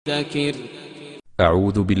مدكر.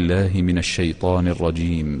 أعوذ بالله من الشيطان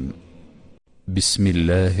الرجيم. بسم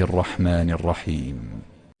الله الرحمن الرحيم.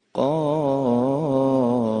 قاف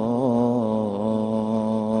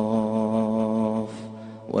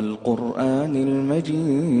والقرآن المجيد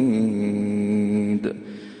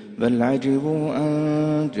بل عجبوا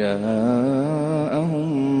أن جاءهم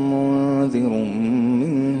منذر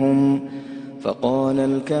منهم فقال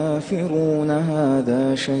الكافرون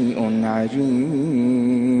هذا شيء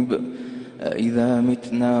عجيب أإذا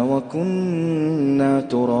متنا وكنا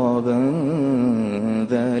ترابا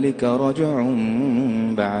ذلك رجع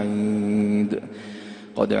بعيد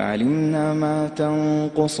قد علمنا ما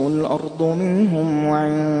تنقص الأرض منهم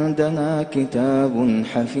وعندنا كتاب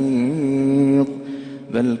حفيظ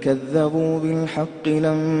بل كذبوا بالحق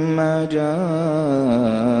لما جاءهم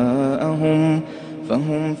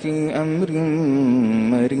فهم في أمر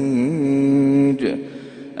مريج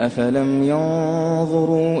أفلم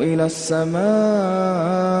ينظروا إلى السماء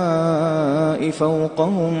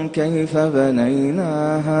فوقهم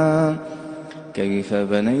كيف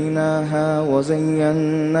بنيناها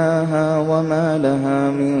وزيناها وما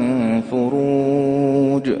لها من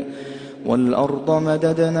فروج والأرض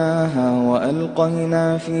مددناها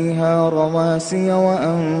وألقينا فيها رواسي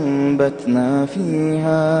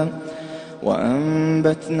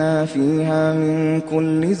وأنبتنا فيها من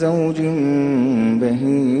كل زوج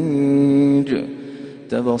بهيج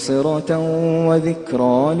تبصرة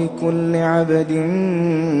وذكرى لكل عبد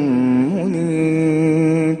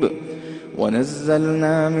منيب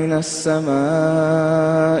ونزلنا من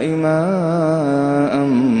السماء ماء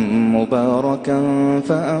مباركا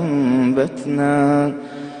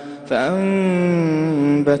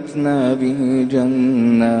فأنبتنا به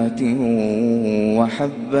جنات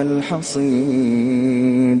وحب الحصيد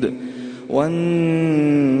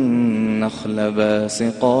والنخل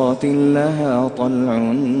باسقات لها طلع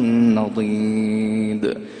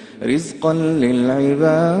نضيد رزقا للعباد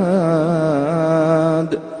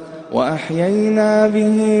وأحيينا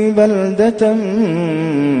به بلدة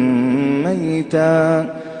ميتا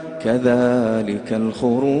كذلك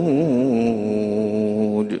الخروج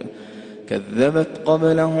كذبت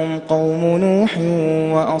قبلهم قوم نوح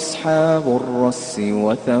وأصحاب الرس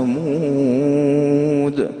وثمود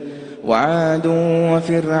وعاد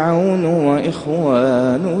وفرعون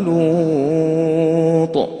وإخوان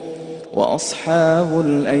لوط وأصحاب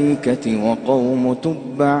الأيكة وقوم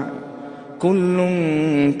تبع كل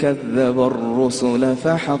كذب الرسل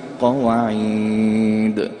فحق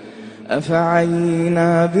وعيد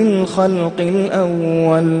أفعينا بالخلق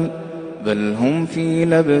الأول بل هم في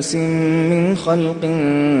لبس من خلق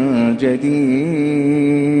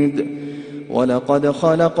جديد ولقد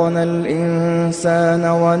خلقنا الإنسان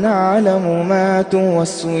ونعلم ما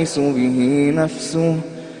توسوس به نفسه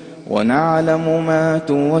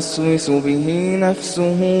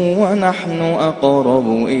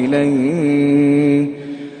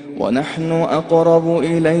ونحن أقرب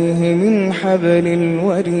إليه من حبل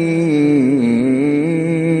الوريد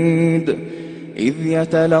إذ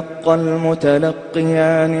يتلقى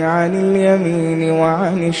المتلقيان عن اليمين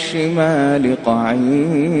وعن الشمال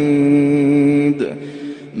قعيد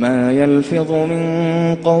ما يلفظ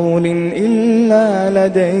من قول إلا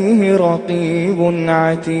لديه رقيب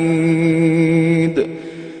عتيد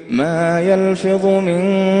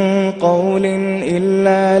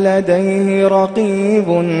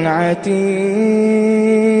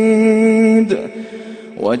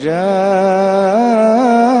وجاءت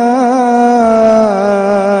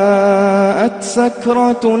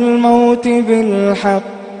سكرة الموت بالحق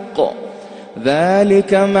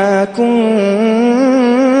ذلك ما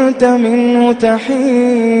كنت منه تحيد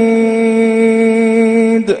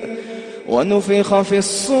ونفخ في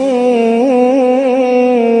الصور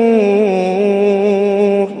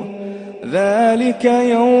ذلك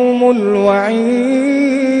يوم الوعيد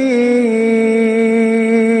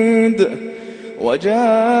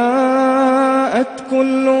وجاءت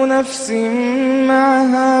كل نفس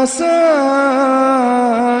معها سائق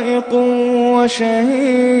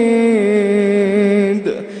وشهيد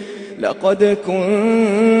لقد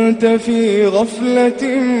كنت في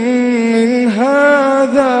غفلة من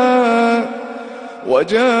هذا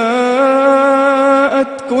وجاءت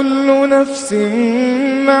كل نفس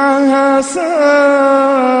معها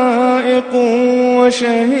سائق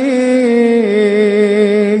وشهيد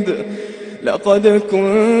لقد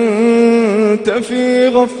كنت في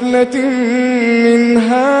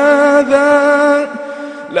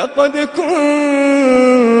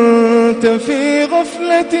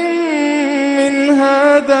غفلة من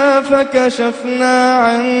هذا فكشفنا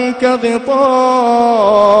عنك غطاءك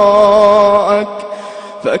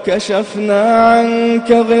فكشفنا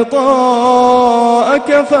عنك غطاءك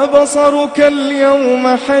فبصرك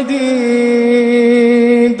اليوم حديد.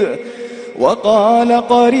 وقال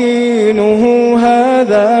قرينه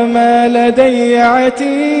هذا ما لدي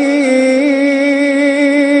عتيد.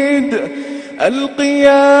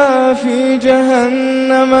 ألقيا في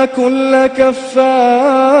جهنم كل كفار.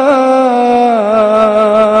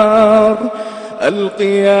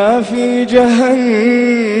 ألقيا في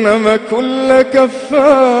جهنم كل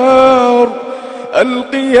كفار.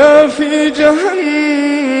 ألقيا في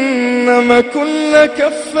جهنم كل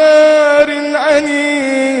كفار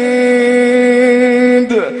عنيد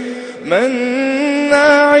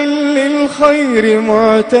مناع للخير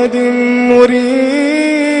معتد مريب.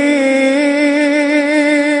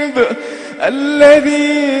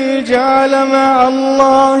 الذي جعل مع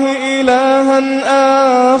الله إلها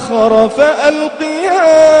آخر فألقياه.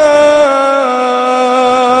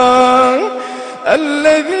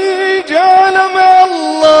 الذي جعل مع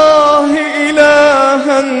الله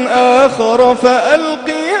إلها آخر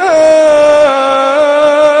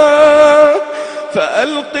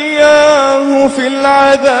فألقياه في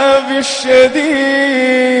العذاب الشديد.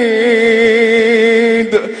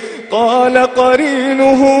 قال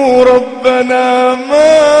قرينه ربنا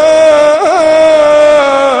ما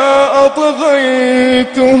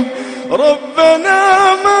أطغيته. ربنا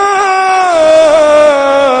ما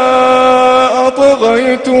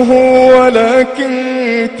أطغيته ولكن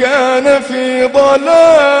كان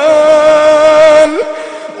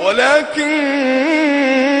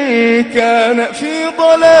في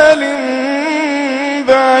ضلال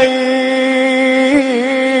بعيد.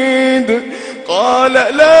 قال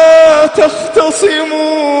لا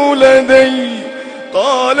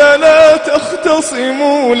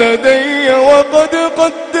تختصموا لدي وقد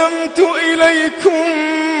قدمت إليكم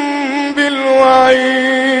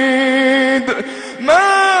بالوعيد.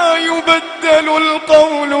 ما يبدل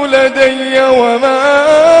القول لدي وما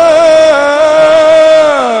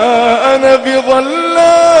أنا بظلام.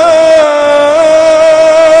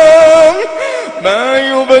 ما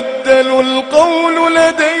يبدل القول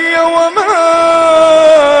لدي وما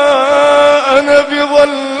أنا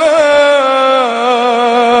بظلام.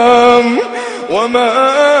 وما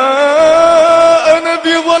أنا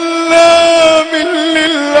بظلام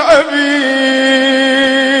للعبيد.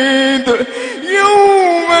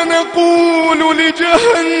 يوم نقول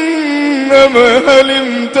لجهنم هل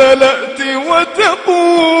امتلأت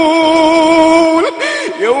وتقول.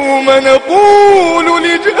 يوم نقول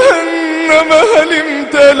لجهنم هل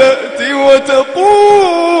امتلأت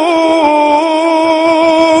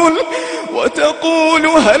وتقول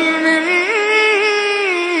هل من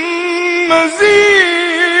مزيد.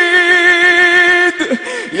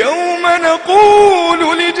 يوم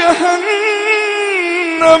نقول لجهنم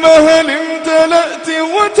هل امتلأت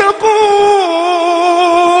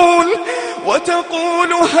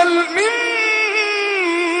وتقول هل من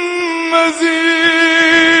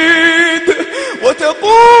مزيد.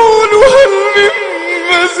 وتقول هل من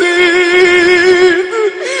مزيد.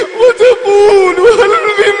 وتقول هل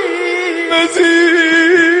من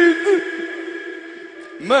مزيد.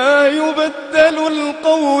 ما يبدل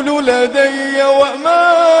القول لدي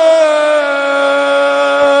وما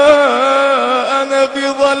أنا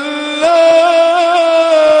بظلام.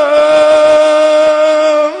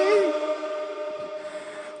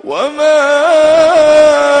 وما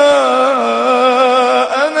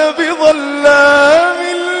أنا بظلام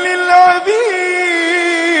للعبيد.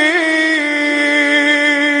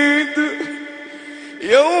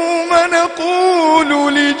 يوم نقول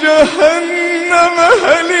لجهنم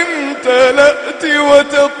هل امتلأت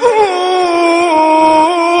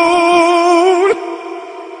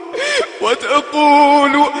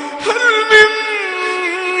وتقول هل من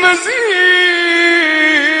مزيد.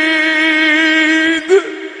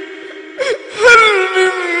 هل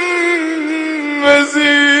من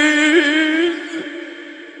مزيد.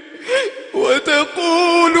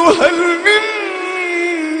 وتقول هل من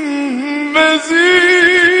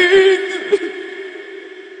مزيد.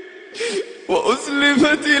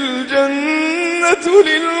 وأزلفت الجنة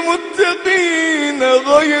للمتقين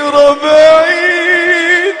غير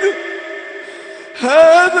بعيد.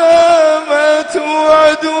 هذا ما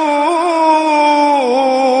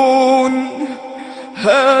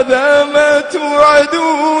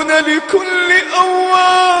توعدون لكل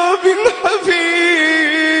أواب حفيظ.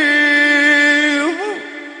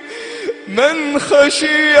 من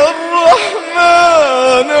خشي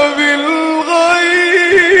الرحمن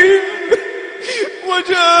بالغيب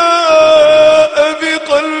وجاء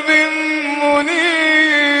بقلب منيب.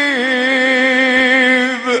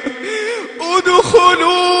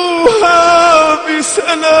 ادخلوها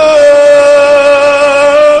بسلام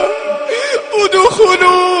بسلام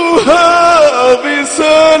ادخلوها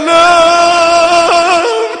بسلام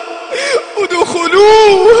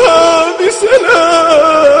ادخلوها بسلام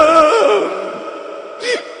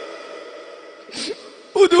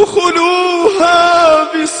ادخلوها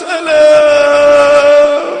بسلام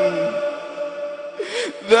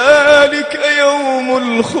ذلك يوم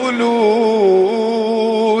الخلود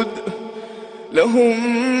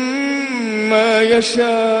لهم ما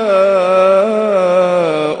يشاءون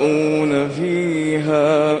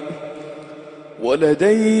فيها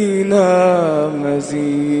ولدينا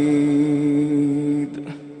مزيد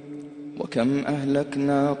وكم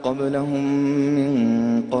أهلكنا قبلهم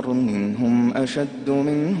من قرن هم أشد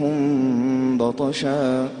منهم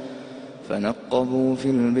بطشا فنقبوا في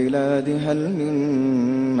البلاد هل من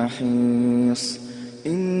محيص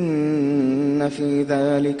إن في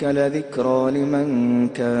ذلك لذكرى لمن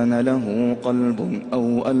كان له قلب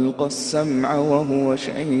أو ألقى السمع وهو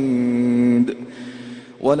شهيد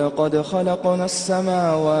ولقد خلقنا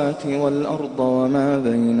السماوات والأرض وما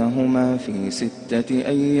بينهما في 6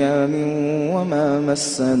 أيام وما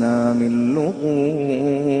مسنا من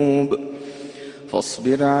لغوب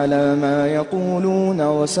فاصبر على ما يقولون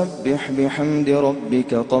وسبح بحمد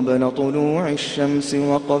ربك قبل طلوع الشمس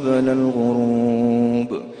وقبل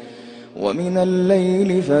الغروب ومن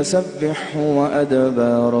الليل فسبحه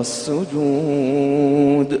وأدبار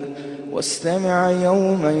السجود واستمع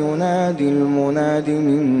يوم ينادي المناد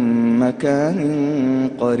من مكان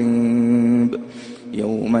قريب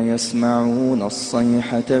يوم يسمعون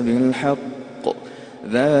الصيحة بالحق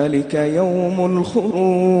ذلك يوم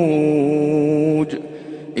الخروج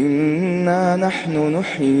إنا نحن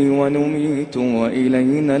نحيي ونميت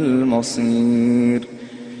وإلينا المصير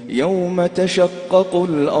يوم تشقق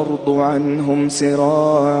الأرض عنهم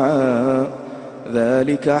سراعا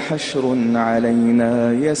ذلك حشر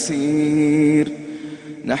علينا يسير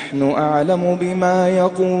نحن أعلم بما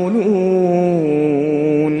يقولون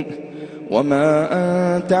وما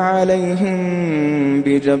أنت عليهم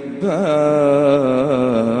بجبار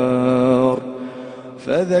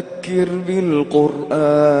فذكر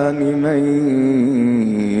بالقرآن من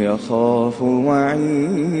يخاف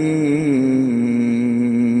وعيد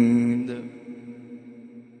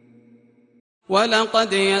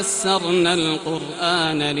ولقد يسرنا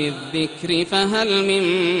القرآن للذكر فهل من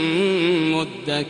مدكر